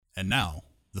And now,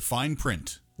 the fine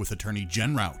print with attorney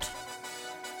Jen Rout.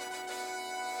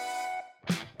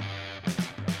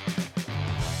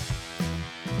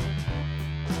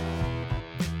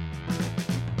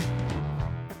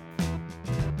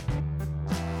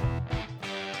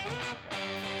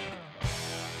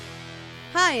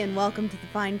 Hi, and welcome to the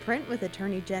Fine Print with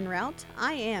Attorney Jen Rout.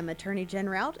 I am Attorney Jen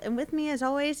Rout, and with me, as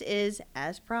always, is,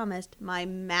 as promised, my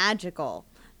magical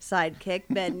sidekick,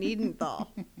 Ben Niedenthal.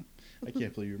 I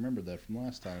can't believe you remembered that from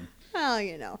last time. Well,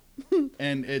 you know.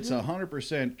 And it's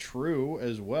 100% true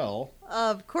as well.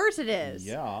 Of course it is.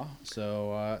 Yeah.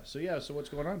 So what's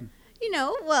going on? You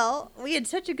know, well, we had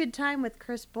such a good time with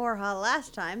Chris Borja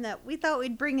last time that we thought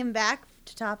we'd bring him back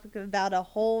to talk about a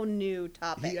whole new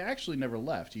topic. He actually never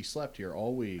left. He slept here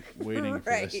all week waiting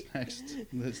for this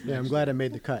next. I'm glad I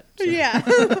made the cut. So. Yeah.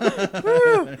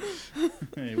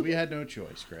 Hey, we had no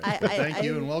choice, Chris. Thank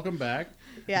you and welcome back.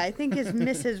 Yeah, I think his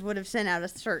missus would have sent out a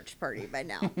search party by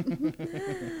now.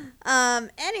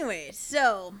 Anyway,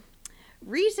 so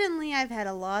recently I've had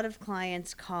a lot of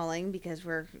clients calling because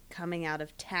we're coming out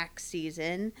of tax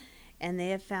season, and they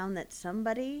have found that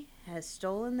somebody has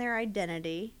stolen their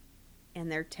identity and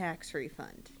their tax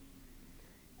refund.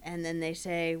 And then they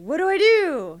say, "What do I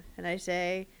do?" And I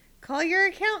say, "Call your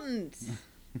accountant."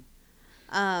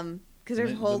 Because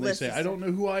there's a whole list. They say, "I don't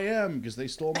know who I am because they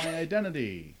stole my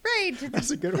identity." Right.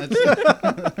 That's a good one.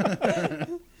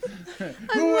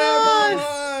 Who am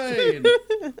I?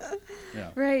 Yeah.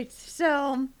 Right.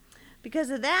 So, because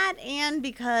of that, and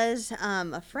because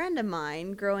a friend of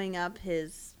mine growing up,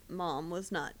 his mom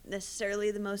was not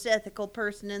necessarily the most ethical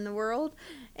person in the world,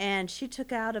 and she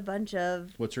took out a bunch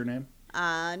of... What's her name?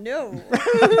 No.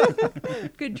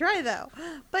 Good try, though.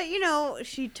 But, you know,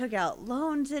 she took out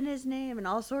loans in his name and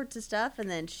all sorts of stuff, and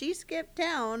then she skipped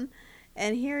town,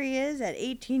 and here he is at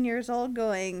 18 years old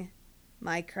going,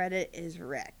 "My credit is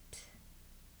wrecked.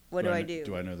 What do I do?"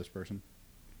 Do I know this person?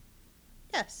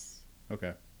 Yes.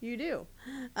 Okay. You do.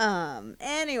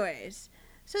 Anyways,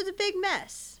 so it's a big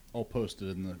mess. I'll post it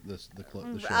in the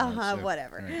show notes.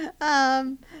 Whatever.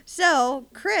 Right. So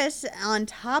Chris, on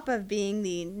top of being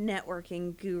the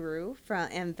networking guru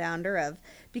and founder of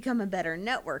Become a Better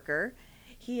Networker,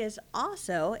 he is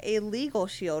also a Legal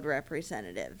Shield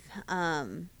representative.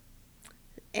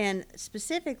 And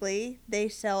specifically, they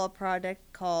sell a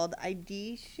product called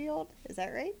ID Shield. Is that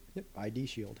right? Yep, ID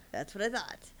Shield. That's what I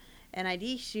thought. And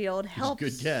ID Shield helps.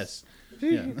 Good guess.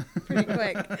 Yeah. Pretty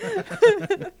quick.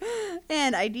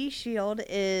 And ID Shield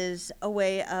is a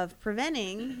way of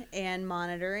preventing and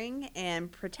monitoring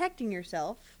and protecting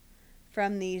yourself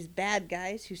from these bad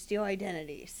guys who steal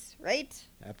identities, right?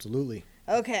 Absolutely.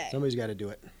 Okay. Somebody's got to do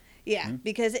it. Yeah,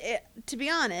 because to be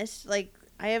honest, like,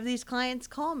 I have these clients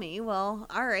call me, well,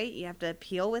 all right, you have to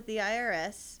appeal with the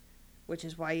IRS, which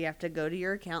is why you have to go to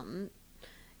your accountant.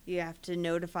 You have to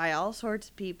notify all sorts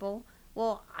of people.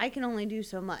 Well, I can only do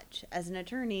so much as an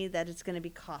attorney that it's going to be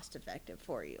cost effective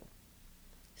for you.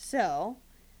 So,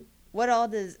 what all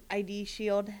does ID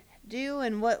Shield do,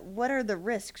 and what are the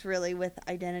risks really with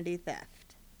identity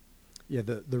theft? Yeah,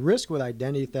 the risk with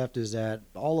identity theft is that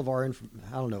all of our I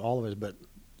don't know all of it, but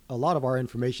a lot of our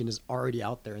information is already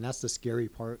out there, and that's the scary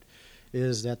part.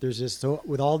 Is that there's just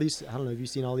with all these, I don't know if you've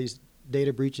seen all these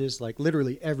data breaches, like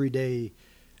literally every day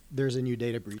there's a new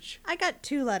data breach. I got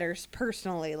 2 letters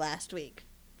personally last week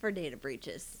for data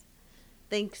breaches.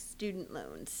 Thanks, student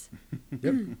loans.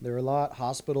 Yep, there are a lot.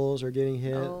 Hospitals are getting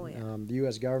hit. Oh, yeah. The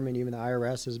U.S. government, even the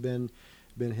IRS has been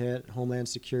hit. Homeland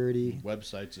Security.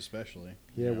 Websites especially.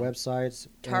 Yeah, websites.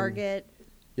 Target.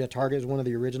 Target is one of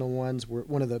the original ones.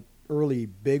 One of the early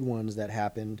big ones that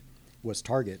happened was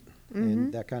Target. Mm-hmm.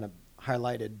 And that kind of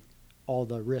highlighted all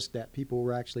the risk that people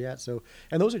were actually at. So,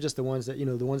 and those are just the ones that,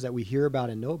 the ones that we hear about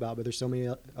and know about, but there's so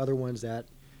many other ones that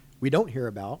we don't hear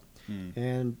about.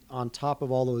 And on top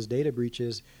of all those data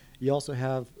breaches, you also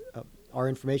have our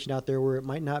information out there where it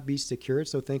might not be secured.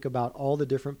 So think about all the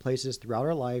different places throughout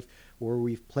our life where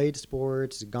we've played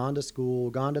sports, gone to school,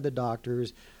 gone to the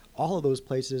doctors. All of those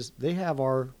places, they have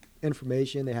our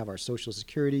information. They have our social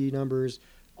security numbers,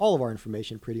 all of our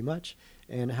information pretty much.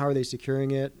 And how are they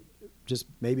securing it? Just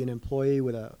maybe an employee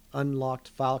with an unlocked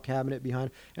file cabinet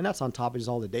behind. And that's on top of just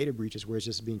all the data breaches where it's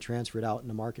just being transferred out in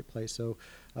the marketplace. So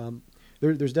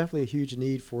there's definitely a huge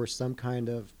need for some kind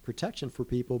of protection for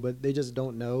people, but they just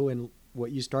don't know. And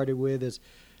what you started with is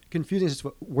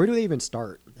confusing. Where do they even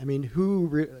start? I mean,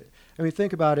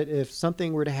 think about it. If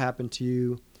something were to happen to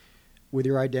you with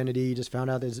your identity, you just found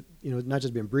out that it's, not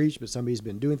just been breached, but somebody's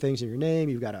been doing things in your name.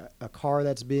 You've got a car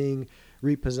that's being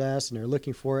repossessed and they're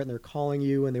looking for it and they're calling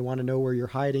you and they want to know where you're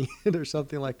hiding it or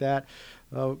something like that.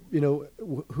 Who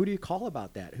do you call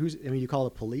about that? You call the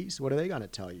police. What are they going to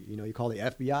tell you? You call the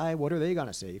FBI. What are they going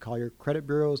to say? You call your credit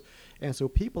bureaus. And so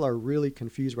people are really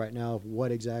confused right now of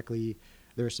what exactly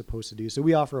they're supposed to do. So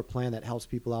we offer a plan that helps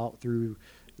people out through,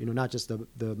 not just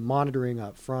the monitoring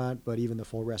up front, but even the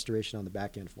full restoration on the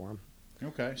back end for them.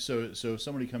 Okay, so if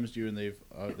somebody comes to you and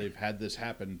they've had this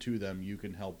happen to them, you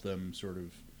can help them sort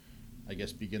of, I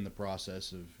guess, begin the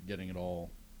process of getting it all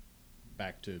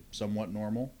back to somewhat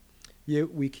normal. Yeah,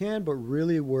 we can, but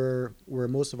really where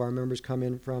most of our members come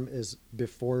in from is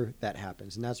before that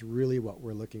happens, and that's really what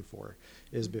we're looking for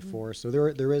is before. So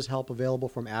there is help available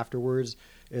from afterwards.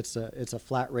 It's a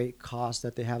flat rate cost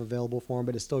that they have available for them,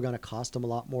 but it's still going to cost them a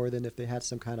lot more than if they had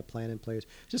some kind of plan in place.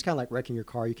 It's just kind of like wrecking your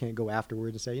car. You can't go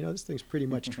afterwards and say, this thing's pretty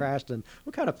much trashed, and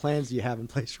what kind of plans do you have in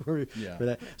place for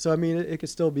that? So it could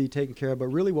still be taken care of, but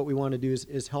really what we want to do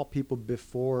is help people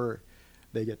before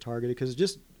they get targeted, because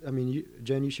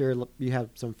Jen, you have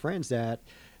some friends that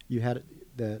have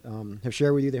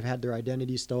shared with you they've had their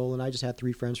identity stolen. I just had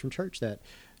 3 friends from church that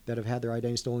have had their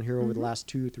identity stolen here over the last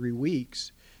 2-3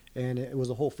 weeks, and it was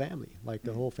a whole family. Like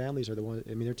the whole families are the ones.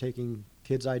 They're taking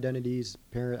kids' identities,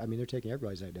 they're taking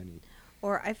everybody's identity.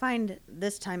 Or I find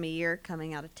this time of year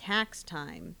coming out of tax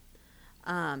time,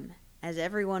 as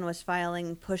everyone was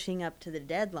pushing up to the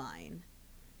deadline,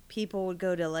 people would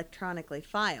go to electronically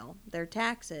file their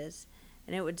taxes,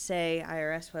 and it would say,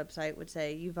 IRS website would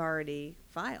say, you've already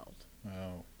filed.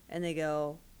 Oh. And they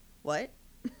go, what?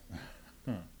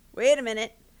 Wait a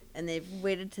minute. And they've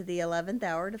waited to the 11th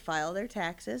hour to file their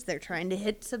taxes. They're trying to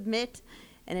hit submit,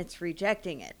 and it's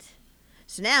rejecting it.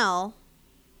 So now,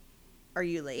 are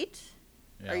you late?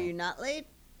 Yeah. Are you not late?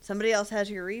 Somebody else has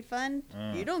your refund?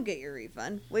 You don't get your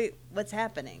refund. Wait, what's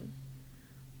happening?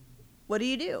 What do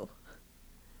you do?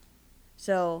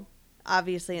 So,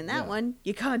 obviously in that one,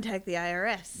 you contact the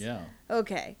IRS. Yeah.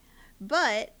 Okay.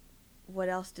 But what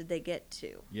else did they get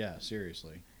to? Yeah,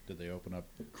 seriously. Did they open up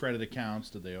credit accounts?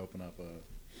 Did they open up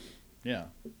Yeah.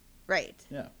 Right.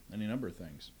 Yeah, any number of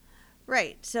things.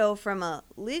 Right. So, from a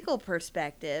legal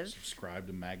perspective... Subscribe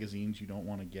to magazines you don't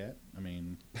want to get.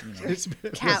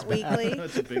 Cat Weekly.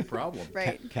 That's a big problem.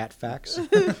 Right. Cat facts.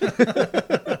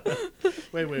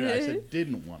 Wait, I said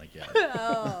didn't want to get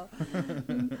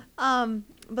it.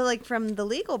 But from the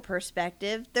legal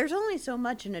perspective, there's only so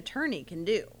much an attorney can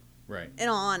do. Right. In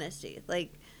all honesty.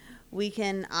 We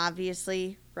can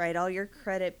obviously write all your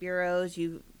credit bureaus.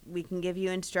 We can give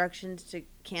you instructions to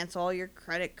cancel all your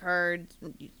credit cards,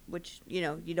 which,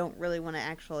 you don't really want to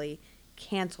actually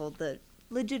cancel the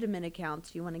legitimate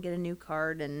accounts. You want to get a new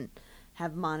card and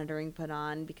have monitoring put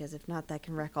on, because if not, that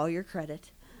can wreck all your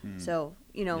credit. So,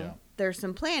 there's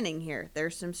some planning here.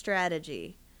 There's some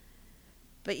strategy.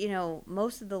 But,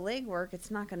 most of the legwork,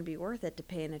 it's not going to be worth it to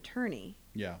pay an attorney.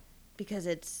 Yeah. Because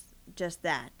it's just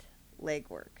that,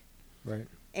 legwork. Right.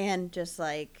 And just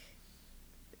like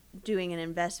doing an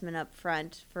investment up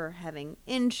front for having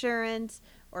insurance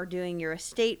or doing your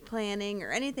estate planning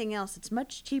or anything else, it's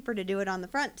much cheaper to do it on the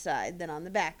front side than on the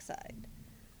back side.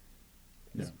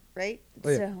 Yeah. Right? Oh,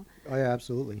 yeah. Oh, yeah,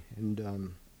 absolutely.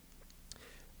 And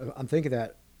I'm thinking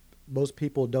that most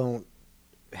people don't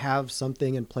have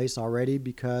something in place already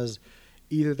because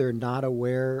either they're not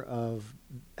aware of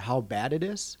how bad it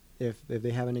is if they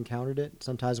haven't encountered it.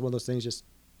 Sometimes one of those things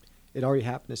it already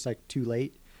happened. It's too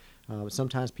late.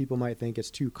 Sometimes people might think it's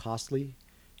too costly.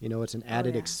 It's an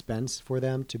added expense for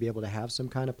them to be able to have some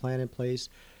kind of plan in place.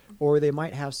 Or they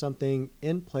might have something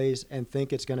in place and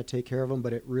think it's going to take care of them,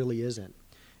 but it really isn't.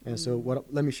 And so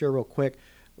let me share real quick.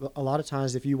 A lot of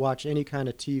times if you watch any kind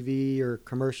of TV or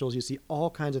commercials, you see all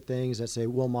kinds of things that say,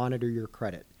 we'll monitor your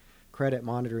credit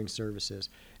monitoring services.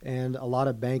 And a lot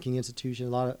of banking institutions,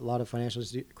 a lot of financial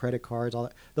credit cards, all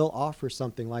that, they'll offer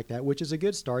something like that, which is a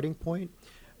good starting point.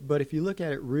 But if you look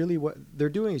at it, really what they're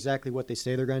doing exactly what they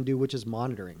say they're going to do, which is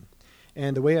monitoring.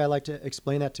 And the way I like to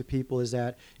explain that to people is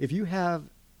that if you have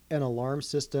an alarm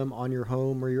system on your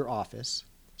home or your office,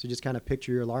 so just kind of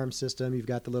picture your alarm system, you've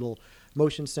got the little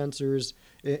motion sensors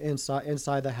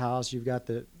inside the house, you've got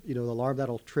the alarm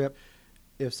that'll trip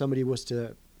if somebody was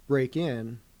to break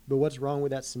in. But what's wrong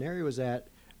with that scenario is that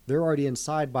they're already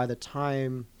inside by the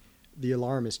time the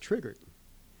alarm is triggered.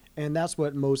 And that's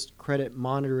what most credit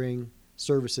monitoring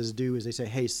services do, is they say,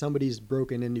 hey, somebody's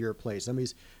broken into your place,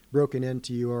 somebody's broken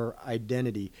into your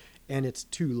identity, and it's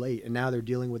too late, and now they're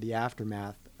dealing with the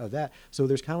aftermath of that. So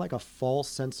there's kind of like a false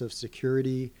sense of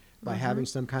security by having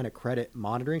some kind of credit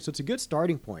monitoring. So it's a good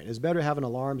starting point. It's better to have an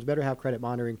alarm, it's better to have credit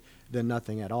monitoring than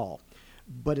nothing at all.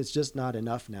 But it's just not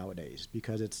enough nowadays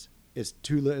because it's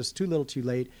too little too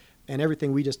late. And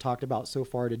everything we just talked about so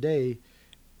far today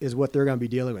is what they're going to be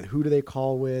dealing with. Who do they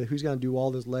call with? Who's going to do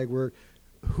all this legwork?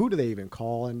 Who do they even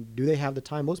call? And do they have the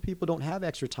time? Most people don't have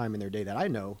extra time in their day that I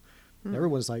know.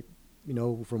 Everyone's like,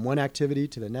 from one activity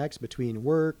to the next between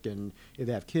work, and if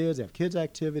they have kids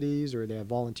activities, or they have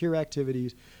volunteer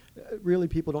activities. Really,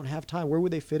 people don't have time. Where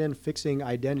would they fit in fixing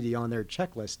identity on their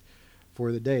checklist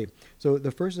for the day? So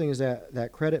the first thing is that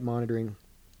credit monitoring.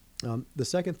 The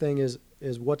second thing is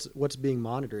what's being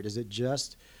monitored. Is it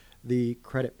just the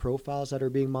credit profiles that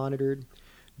are being monitored?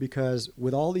 Because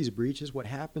with all these breaches, what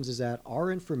happens is that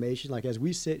our information, like as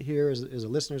we sit here, as the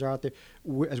listeners are out there,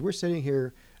 as we're sitting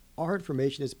here, our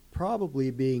information is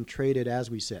probably being traded as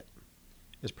we sit.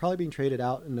 It's probably being traded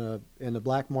out in the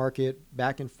black market,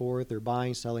 back and forth. They're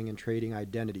buying, selling, and trading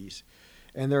identities.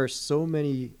 And there are so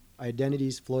many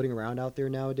identities floating around out there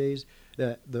nowadays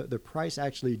that the price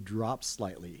actually drops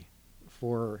slightly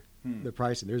for the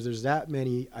pricing. There's that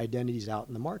many identities out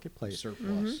in the markekpace.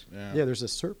 Surplus. Yeah, there's a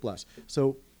surplus.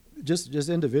 So just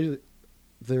individually,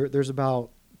 there's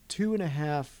about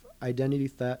 2.5 identity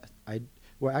theft.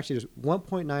 Actually, there's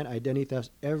 1.9 identity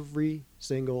thefts every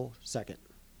single second.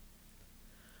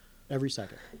 Every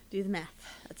second. Do the math.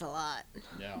 That's a lot.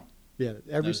 Yeah. Yeah,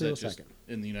 every single second.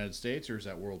 In the United States, or is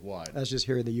that worldwide? That's just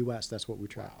here in the U.S. That's what we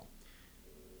track. Wow.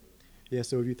 Yeah,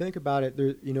 so if you think about it, there,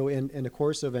 in the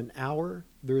course of an hour,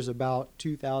 there's about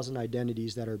 2,000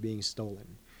 identities that are being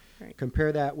stolen. Right.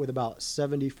 Compare that with about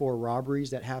 74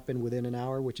 robberies that happen within an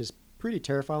hour, which is pretty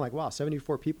terrifying. Like, wow,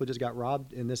 74 people just got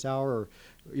robbed in this hour, or,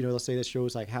 let's say this show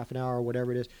is like half an hour or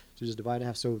whatever it is. So just divide it in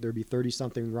half. So there'd be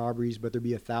 30-something robberies, but there'd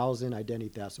be 1,000 identity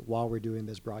thefts while we're doing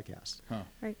this broadcast. Huh.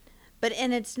 Right.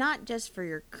 And it's not just for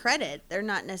your credit. They're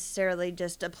not necessarily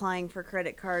just applying for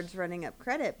credit cards, running up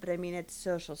credit, but I mean, it's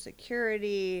Social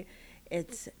Security,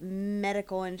 it's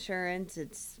medical insurance,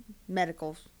 it's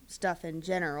medical stuff in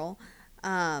general.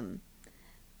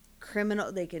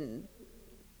 Criminal, they can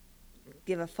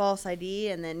give a false ID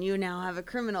and then you now have a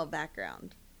criminal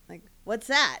background. Like, what's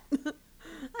that?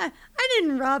 I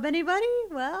didn't rob anybody.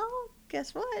 Well,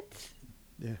 guess what?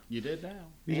 Yeah. You did now.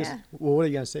 Well, what are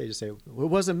you gonna say? Just say, well, it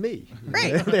wasn't me.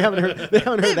 Right. they haven't heard that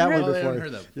one They before. haven't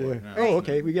heard that before. Yeah. No. Oh,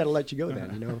 okay. We got to let you go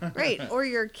then. Right. Or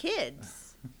your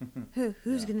kids.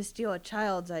 Who's going to steal a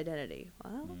child's identity?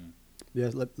 Well,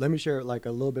 Yeah. Let me share like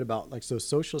a little bit about so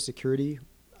Social Security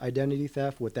identity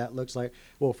theft, what that looks like.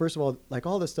 Well, first of all, like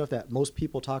all the stuff that most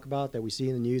people talk about that we see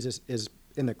in the news is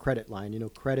in the credit line.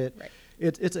 Credit. Right.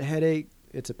 It's a headache.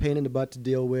 It's a pain in the butt to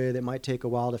deal with. It might take a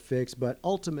while to fix, but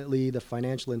ultimately the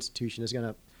financial institution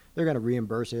they're going to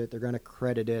reimburse it. They're going to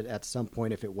credit it at some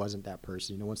point if it wasn't that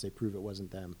person, once they prove it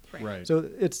wasn't them. Right. So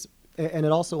and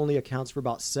it also only accounts for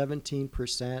about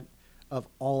 17% of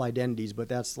all identities, but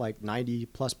that's like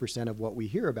 90+% of what we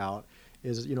hear about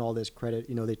is, all this credit,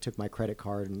 they took my credit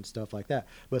card and stuff like that.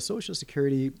 But Social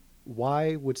Security,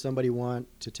 why would somebody want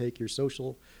to take your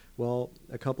social? Well,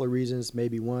 a couple of reasons.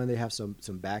 Maybe one, they have some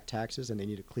back taxes and they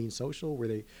need a clean social,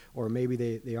 or maybe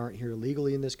they aren't here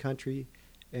legally in this country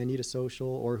and need a social,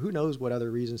 or who knows what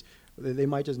other reasons. They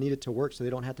might just need it to work so they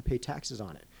don't have to pay taxes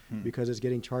on it because it's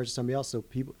getting charged to somebody else. So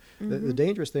people, the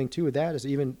dangerous thing too with that is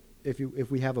even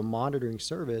if we have a monitoring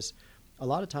service, a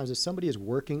lot of times if somebody is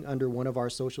working under one of our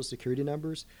Social Security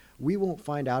numbers, we won't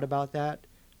find out about that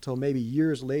till maybe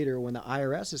years later when the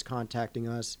IRS is contacting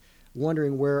us,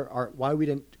 wondering why we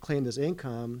didn't claim this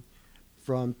income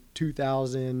from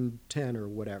 2010 or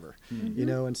whatever,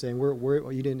 and saying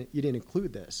you didn't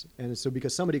include this, and so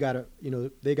because somebody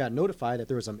they got notified that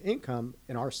there was some income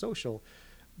in our social,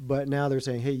 but now they're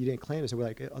saying, hey, you didn't claim it. So we're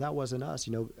like, oh, that wasn't us.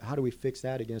 How do we fix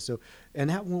that again? So, and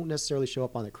that won't necessarily show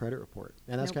up on the credit report,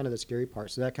 and that's kind of the scary part.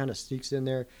 So that kind of sneaks in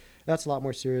there. That's a lot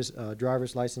more serious.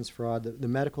 Driver's license fraud, the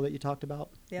medical that you talked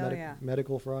about,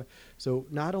 medical fraud. So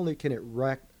not only can it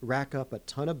rack up a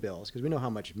ton of bills, because we know how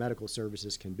much medical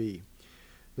services can be,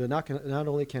 but not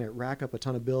only can it rack up a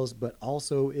ton of bills, but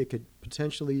also it could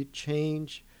potentially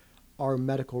change our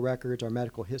medical records, our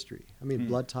medical history. I mean,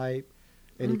 blood type,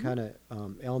 any kind of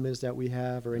ailments that we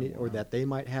have, or or that they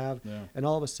might have, and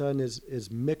all of a sudden is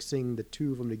mixing the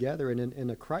two of them together. And in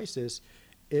a crisis,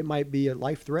 it might be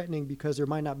life-threatening because there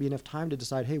might not be enough time to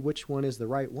decide, hey, which one is the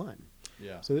right one.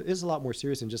 Yeah. So it is a lot more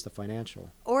serious than just the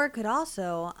financial. Or it could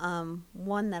also,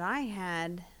 one that I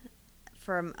had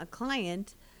from a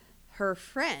client, her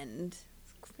friend,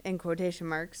 in quotation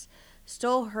marks,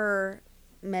 stole her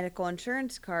medical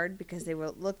insurance card because they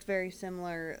looked very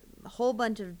similar, a whole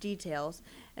bunch of details,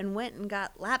 and went and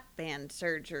got lap band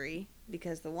surgery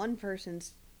because the one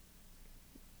person's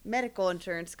medical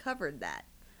insurance covered that.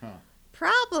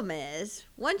 Problem is,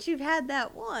 once you've had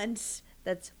that once,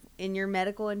 that's in your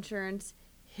medical insurance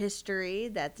history,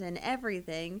 that's in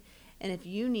everything. And if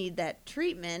you need that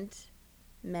treatment,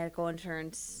 medical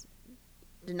insurance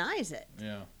denies it.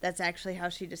 Yeah. That's actually how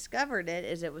she discovered it,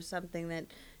 is it was something that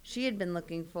she had been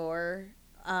looking for,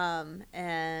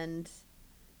 and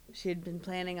she had been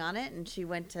planning on it, and she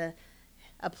went to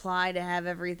apply to have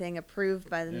everything approved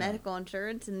by the medical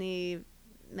insurance, and the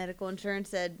medical insurance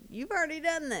said, "You've already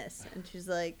done this." And she's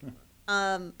like,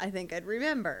 I think I'd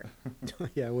remember.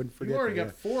 Yeah, I wouldn't forget. You already that,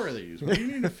 got 4 of these. What do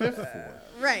you need a 5th for?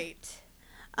 Right.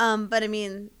 But I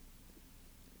mean,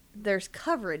 there's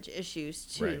coverage issues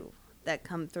too, Right. that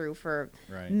come through for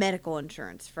Right. medical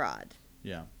insurance fraud.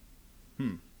 Yeah.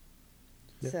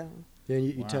 Yeah. So Yeah,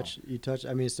 you Wow. touch.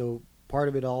 I mean, so part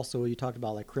of it also, you talked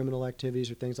about like criminal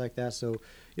activities or things like that. So,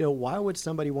 why would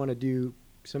somebody want to do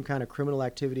some kind of criminal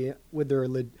activity with their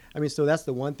so that's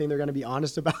the one thing they're going to be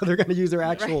honest about. They're going to use their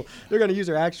actual they're going to use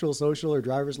their actual social or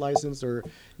driver's license or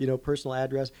personal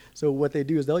address. So what they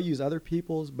do is they'll use other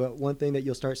people's, but one thing that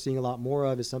you'll start seeing a lot more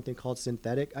of is something called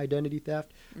synthetic identity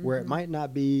theft, where it might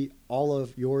not be all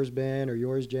of yours, Ben, or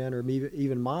yours, Jen, or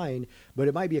even mine, but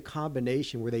it might be a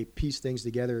combination where they piece things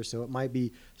together. So it might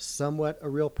be somewhat a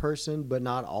real person, but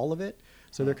not all of it.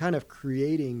 So they're kind of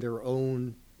creating their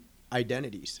own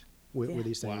identities with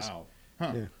these things. Wow.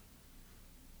 Huh. Yeah.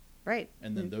 right.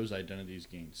 And then those identities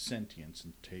gain sentience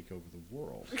and take over the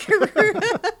world.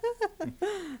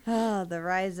 Oh, the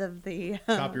rise of the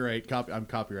Copyright. I'm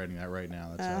copywriting that right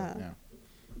now. That's yeah.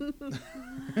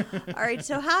 All right,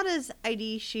 so how does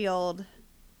ID Shield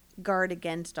guard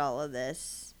against all of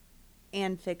this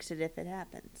and fix it if it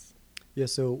happens? Yeah,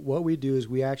 so what we do is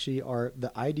we actually are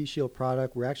the ID Shield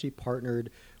product. We're actually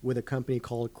partnered with a company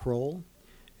called Kroll,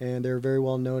 and they're very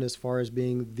well known as far as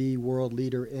being the world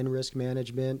leader in risk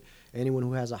management. Anyone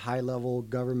who has a high-level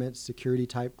government security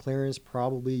type clearance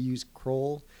probably use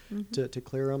Kroll to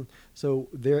clear them. So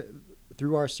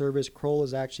through our service, Kroll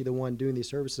is actually the one doing these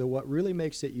services. So what really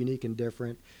makes it unique and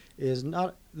different is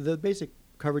not the basic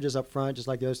coverages up front, just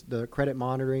like the credit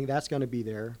monitoring. That's going to be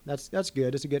there. That's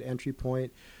good. It's a good entry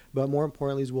point. But more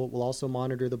importantly is we'll also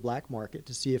monitor the black market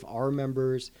to see if our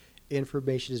members'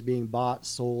 information is being bought,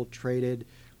 sold, traded,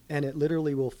 and it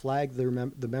literally will flag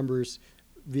the members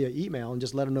via email and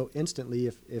just let them know instantly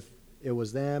if it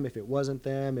was them, if it wasn't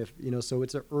them, so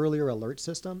it's an earlier alert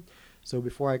system. So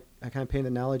before I kind of paint the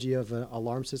analogy of an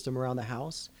alarm system around the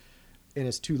house, and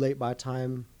it's too late by the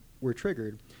time we're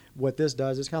triggered. What this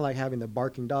does is kind of like having the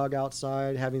barking dog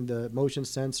outside, having the motion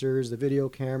sensors, the video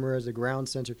cameras, the ground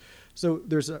sensor. So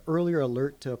there's an earlier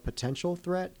alert to a potential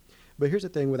threat. But here's the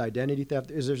thing with identity theft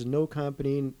is there's no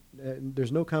company,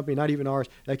 not even ours,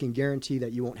 that can guarantee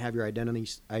that you won't have your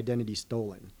identity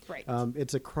stolen. Right.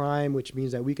 It's a crime, which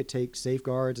means that we could take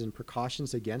safeguards and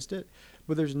precautions against it,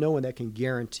 but there's no one that can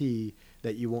guarantee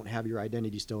that you won't have your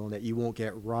identity stolen, that you won't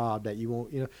get robbed, that you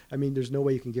won't, there's no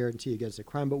way you can guarantee against a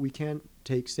crime, but we can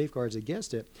take safeguards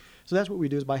against it. So that's what we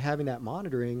do is by having that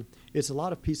monitoring, it's a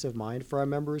lot of peace of mind for our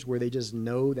members where they just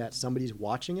know that somebody's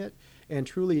watching it, and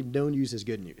truly no news is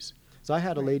good news. So I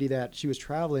had a lady that she was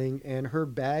traveling and her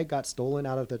bag got stolen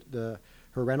out of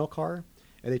her rental car,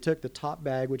 and they took the top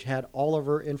bag, which had all of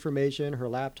her information, her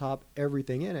laptop,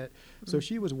 everything in it. So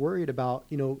she was worried about,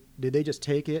 did they just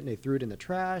take it and they threw it in the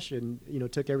trash and,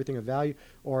 took everything of value,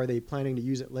 or are they planning to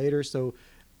use it later? So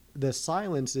the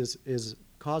silence is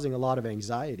causing a lot of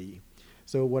anxiety.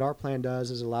 So what our plan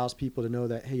does is allows people to know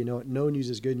that, hey, no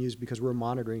news is good news because we're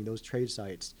monitoring those trade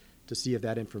sites to see if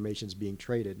that information is being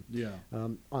traded. Yeah.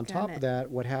 On top of that,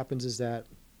 what happens is that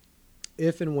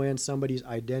if and when somebody's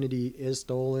identity is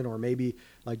stolen, or maybe,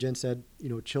 like Jen said,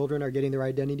 children are getting their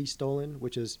identity stolen,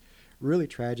 which is really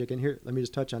tragic. And here, let me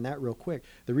just touch on that real quick.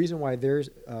 The reason why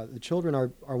the children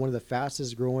are one of the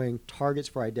fastest growing targets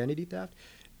for identity theft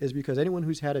is because anyone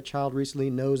who's had a child recently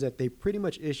knows that they pretty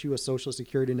much issue a social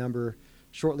security number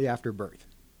shortly after birth.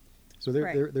 So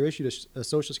they're issued a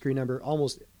social security number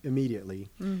almost immediately.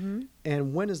 Mm-hmm.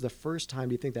 And when is the first time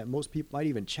do you think that most people might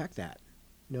even check that?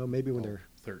 Maybe when they're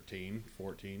 13,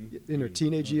 14. in their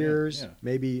teenage years, Yeah.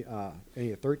 maybe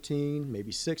 13,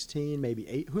 maybe 16, maybe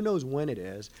 8. Who knows when it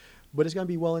is? But it's going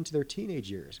to be well into their teenage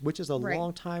years, which is a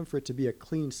long time for it to be a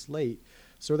clean slate.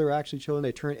 So they're actually children.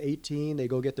 They turn 18, they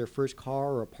go get their first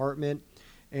car or apartment,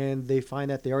 and they find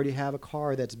that they already have a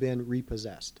car that's been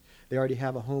repossessed. They already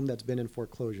have a home that's been in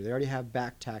foreclosure. They already have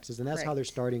back taxes, and that's how they're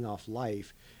starting off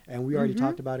life. And we already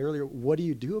talked about earlier, what do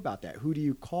you do about that? Who do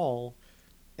you call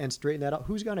and straighten that out?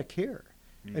 Who's going to care?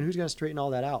 And who's going to straighten all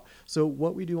that out? So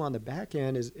what we do on the back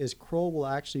end is Kroll will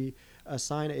actually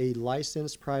assign a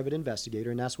licensed private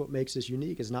investigator, and that's what makes this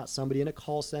unique. Is not somebody in a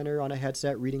call center on a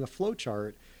headset reading a flow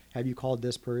chart. have you called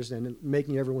this person, and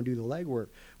making everyone do the legwork.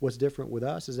 What's different with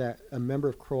us is that a member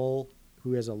of Kroll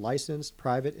who is a licensed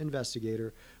private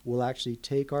investigator will actually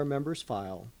take our members'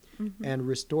 file and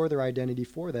restore their identity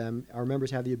for them. Our members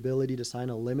have the ability to sign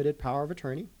a limited power of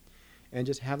attorney and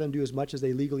just have them do as much as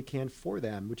they legally can for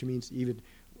them, which means even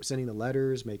sending the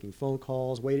letters, making phone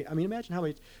calls, waiting. I mean, imagine how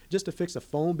much, just to fix a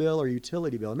phone bill or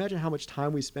utility bill, imagine how much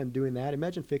time we spend doing that.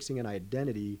 Imagine fixing an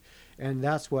identity. And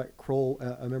that's what Kroll,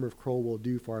 a member of Kroll will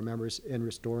do for our members in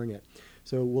restoring it.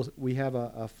 So we have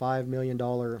a $5 million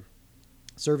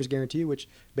service guarantee, which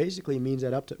basically means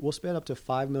that we'll spend up to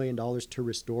 $5 million to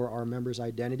restore our members'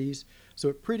 identities. So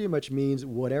it pretty much means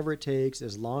whatever it takes,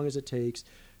 as long as it takes,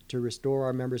 to restore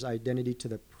our members' identity to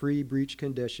the pre-breach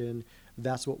condition.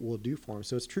 That's what we'll do for them.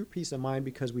 So it's true peace of mind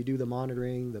because we do the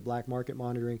monitoring, the black market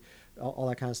monitoring, all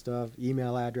that kind of stuff,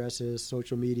 email addresses,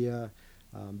 social media,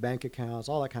 bank accounts,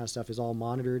 all that kind of stuff is all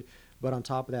monitored. But on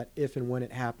top of that, if and when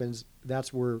it happens,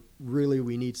 that's where really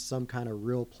we need some kind of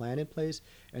real plan in place,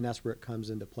 and that's where it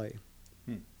comes into play.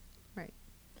 Right.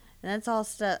 And that's all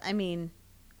stuff, I mean,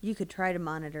 you could try to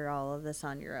monitor all of this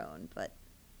on your own, but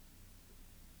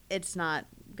it's not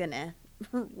going to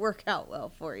work out well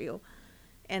for you.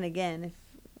 And again, if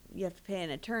you have to pay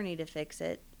an attorney to fix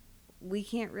it, we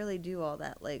can't really do all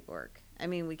that legwork. I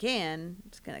mean, we can.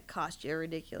 It's going to cost you a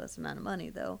ridiculous amount of money,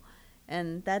 though.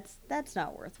 And that's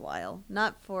not worthwhile.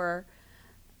 Not for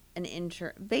an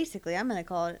insurance. Basically, I'm going to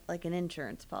call it like an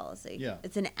insurance policy. Yeah.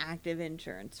 It's an active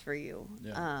insurance for you.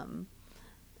 Yeah.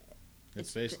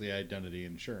 It's basically identity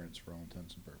insurance for all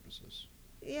intents and purposes.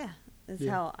 Yeah. That's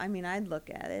how, I mean, I'd look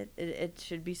at it. It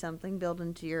should be something built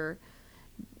into your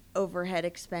overhead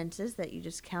expenses that you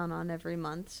just count on every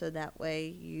month, so that way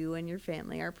you and your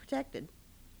family are protected.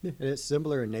 Yeah, and it's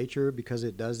similar in nature because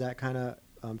it does that kind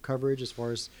of coverage as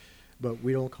far as, but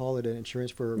we don't call it an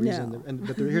insurance for a reason. No.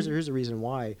 But here's the reason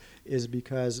why, is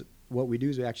because what we do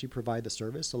is we actually provide the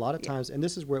service. A lot of times, and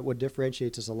this is where what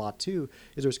differentiates us a lot too,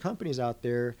 is there's companies out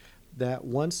there that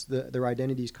once their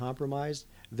identity is compromised,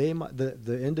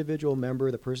 the individual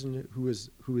member, the person who is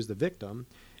the victim,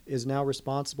 is now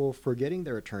responsible for getting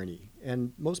their attorney.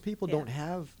 And most people don't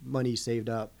have money saved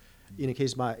up in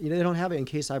case they don't have it in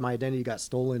case my identity got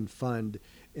stolen fund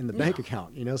in the bank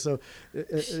account, so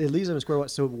it leaves them in square one.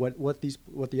 So what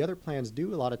the other plans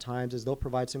do a lot of times is they'll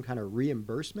provide some kind of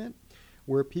reimbursement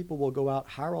where people will go out,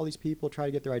 hire all these people, try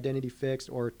to get their identity fixed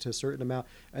or to a certain amount,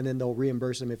 and then they'll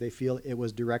reimburse them if they feel it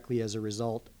was directly as a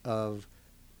result of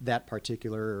that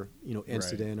particular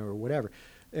incident or whatever.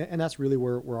 And that's really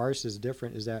where ours is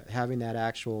different, is that having that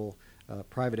actual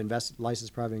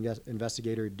licensed private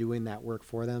investigator doing that work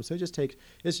for them. So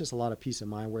it's just a lot of peace of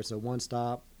mind where it's a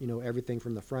one-stop, everything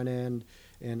from the front end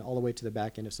and all the way to the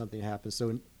back end if something happens.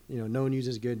 So, no news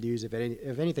is good news. If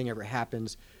anything ever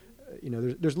happens,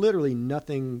 there's literally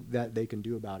nothing that they can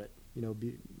do about it.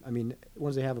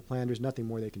 Once they have a plan, there's nothing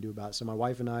more they can do about it. So my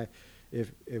wife and I,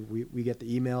 if we get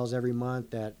the emails every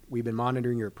month that we've been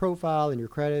monitoring your profile and your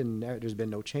credit and there's been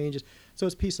no changes. So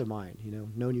it's peace of mind,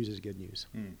 no news is good news.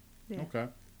 Yeah. Okay.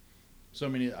 So,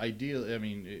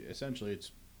 essentially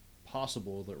it's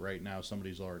possible that right now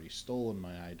somebody's already stolen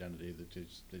my identity, that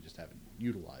they just haven't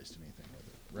utilized anything with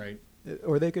it, right?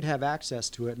 Or they could have access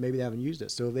to it, maybe they haven't used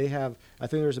it. So they have, I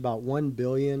think there's about 1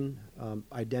 billion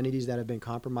identities that have been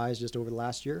compromised just over the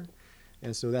last year.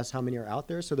 And so that's how many are out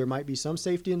there. So there might be some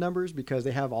safety in numbers because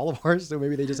they have all of ours. So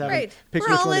maybe they just haven't picked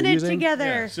We're which all one in they're it using.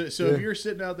 together. Yeah. So if you're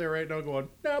sitting out there right now going,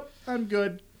 nope, I'm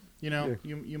good,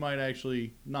 you might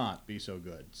actually not be so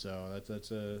good. So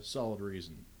that's a solid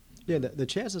reason. Yeah, the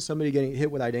chance of somebody getting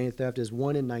hit with identity theft is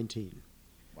 1 in 19.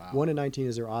 Wow. 1 in 19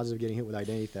 is their odds of getting hit with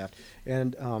identity theft.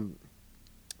 And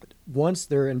once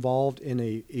they're involved in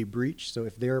a breach, so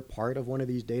if they're part of one of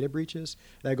these data breaches,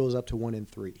 that goes up to 1 in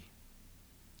 3.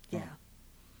 Yeah.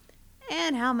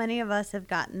 And how many of us have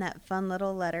gotten that fun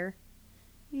little letter?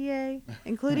 Yay.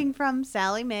 Including from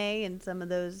Sally Mae and some of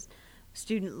those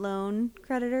student loan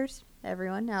creditors.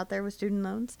 Everyone out there with student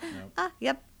loans. Yep.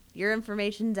 Yep. Your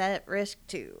information's at risk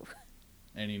too.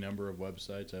 Any number of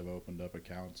websites I've opened up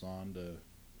accounts on to,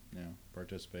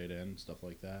 participate in, stuff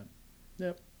like that.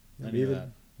 Yep. Any of that.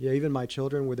 Even my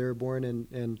children, where they were born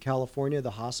in California,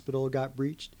 the hospital got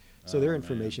breached. So their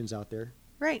information's out there.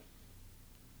 Right.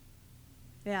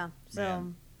 Yeah. So,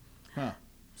 Man. Huh.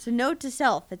 So note to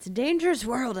self, it's a dangerous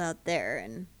world out there,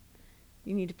 and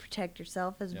you need to protect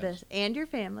yourself as best and your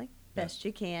family best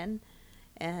you can.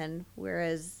 And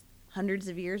whereas hundreds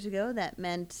of years ago that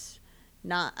meant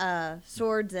not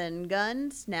swords and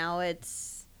guns, now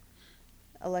it's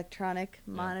electronic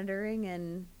monitoring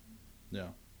and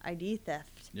ID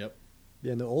theft. Yep.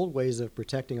 Yeah, and the old ways of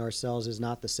protecting ourselves is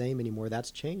not the same anymore.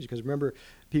 That's changed because remember,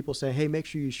 people say, "Hey, make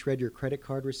sure you shred your credit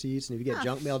card receipts, and if you get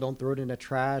junk mail, don't throw it in the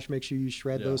trash. Make sure you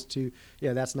shred those too."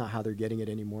 Yeah, that's not how they're getting it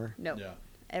anymore. No,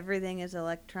 everything is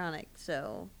electronic.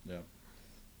 So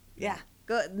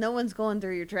no one's going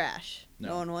through your trash.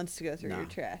 No one wants to go through your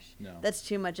trash. No, that's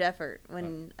too much effort.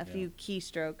 When a few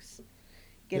keystrokes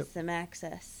gets them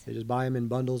access, they just buy them in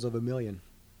bundles of 1 million.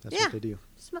 That's what they do.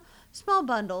 Small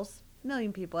bundles. 1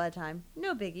 million people at a time.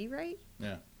 No biggie, right?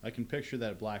 Yeah. I can picture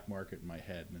that black market in my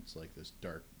head, and it's like this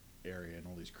dark area and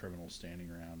all these criminals standing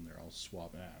around, and they're all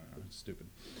swapping. I don't know. It's stupid.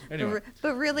 Anyway.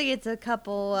 But really, it's a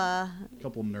couple...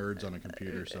 couple nerds on a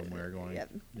computer somewhere going...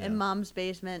 in mom's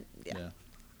basement. Yeah.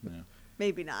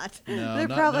 Maybe not. No, they're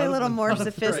probably a little more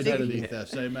sophisticated. Identity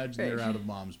thefts. I imagine they're out of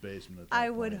mom's basement.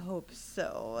 I would hope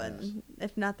so. And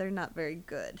if not, they're not very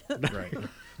good. Right.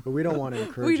 But we don't want to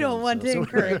encourage. We don't want to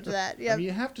encourage that. Yep. I mean,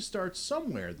 you have to start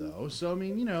somewhere, though. So I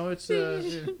mean, it's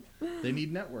they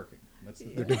need networking. That's the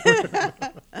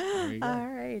thing. There you go. All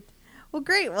right. Well,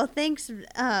 great. Well, thanks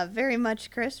very much,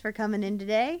 Chris, for coming in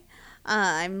today.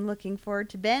 I'm looking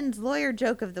forward to Ben's lawyer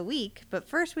joke of the week. But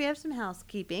first, we have some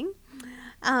housekeeping.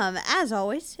 As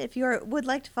always, if you would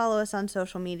like to follow us on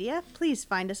social media, please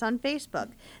find us on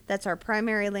Facebook. That's our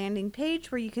primary landing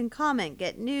page where you can comment,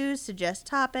 get news, suggest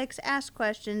topics, ask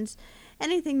questions,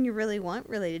 anything you really want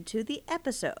related to the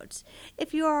episodes.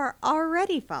 If you are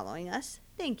already following us,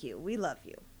 thank you. We love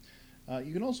you.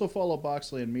 You can also follow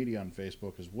Boxland Media on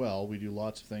Facebook as well. We do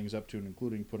lots of things up to and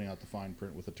including putting out the fine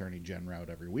print with Attorney Jen Rout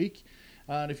every week.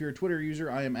 And if you're a Twitter user,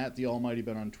 I am at the Almighty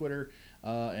Ben on Twitter,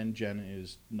 and Jen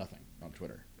is nothing on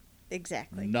Twitter.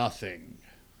 Exactly. Nothing.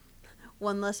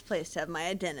 One less place to have my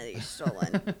identity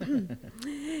stolen.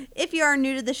 If you are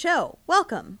new to the show,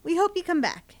 welcome. We hope you come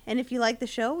back. And if you like the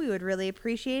show, we would really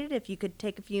appreciate it if you could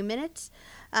take a few minutes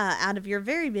out of your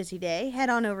very busy day, head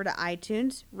on over to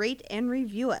iTunes, rate and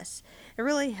review us. It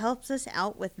really helps us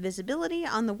out with visibility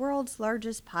on the world's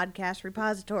largest podcast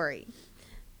repository.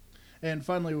 And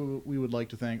finally, we would like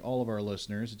to thank all of our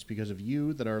listeners. It's because of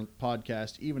you that our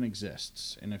podcast even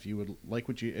exists. And if you would like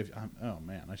what you... oh,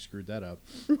 man, I screwed that up.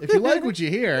 If you like what you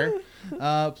hear,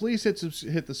 please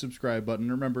hit the subscribe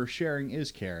button. Remember, sharing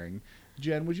is caring.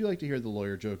 Jen, would you like to hear the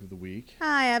lawyer joke of the week?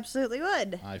 I absolutely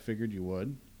would. I figured you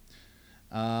would.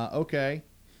 Okay.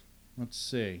 Let's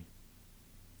see.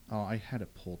 Oh, I had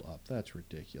it pulled up. That's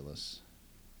ridiculous.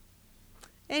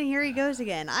 And here he goes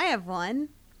again. I have one.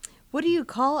 What do you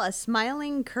call a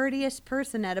smiling, courteous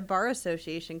person at a bar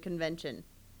association convention?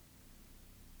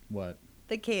 What?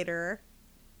 The caterer.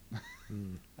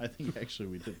 I think actually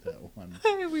we did that one.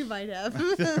 We might have.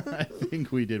 I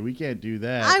think we did. We can't do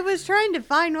that. I was trying to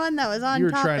find one that was on topic. You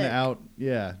were trying to out...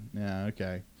 Yeah,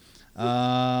 okay.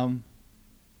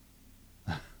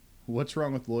 What's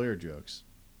wrong with lawyer jokes?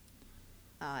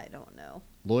 I don't know.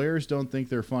 Lawyers don't think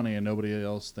they're funny and nobody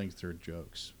else thinks they're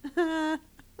jokes.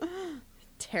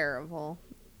 Terrible.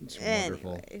 It's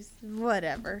wonderful. Anyways,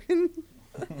 whatever.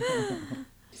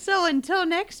 So until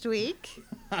next week.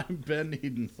 I'm Ben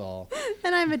Edenthal.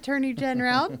 And I'm Attorney Jen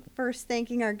Rout. First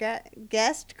thanking our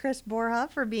guest, Chris Borja,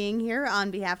 for being here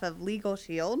on behalf of Legal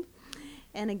Shield.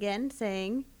 And again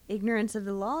saying, ignorance of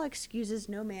the law excuses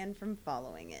no man from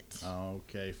following it.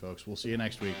 Okay, folks. We'll see you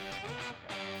next week.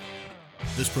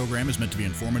 This program is meant to be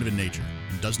informative in nature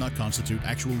and does not constitute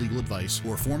actual legal advice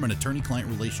or form an attorney-client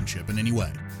relationship in any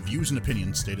way. Views and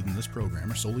opinions stated in this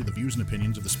program are solely the views and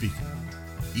opinions of the speaker.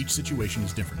 Each situation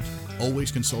is different.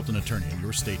 Always consult an attorney in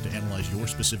your state to analyze your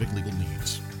specific legal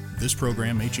needs. This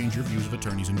program may change your views of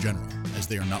attorneys in general, as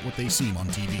they are not what they seem on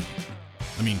TV.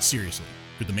 I mean, seriously,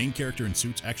 could the main character in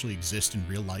Suits actually exist in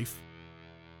real life?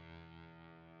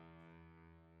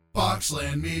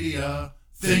 Boxland Media.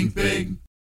 Think big.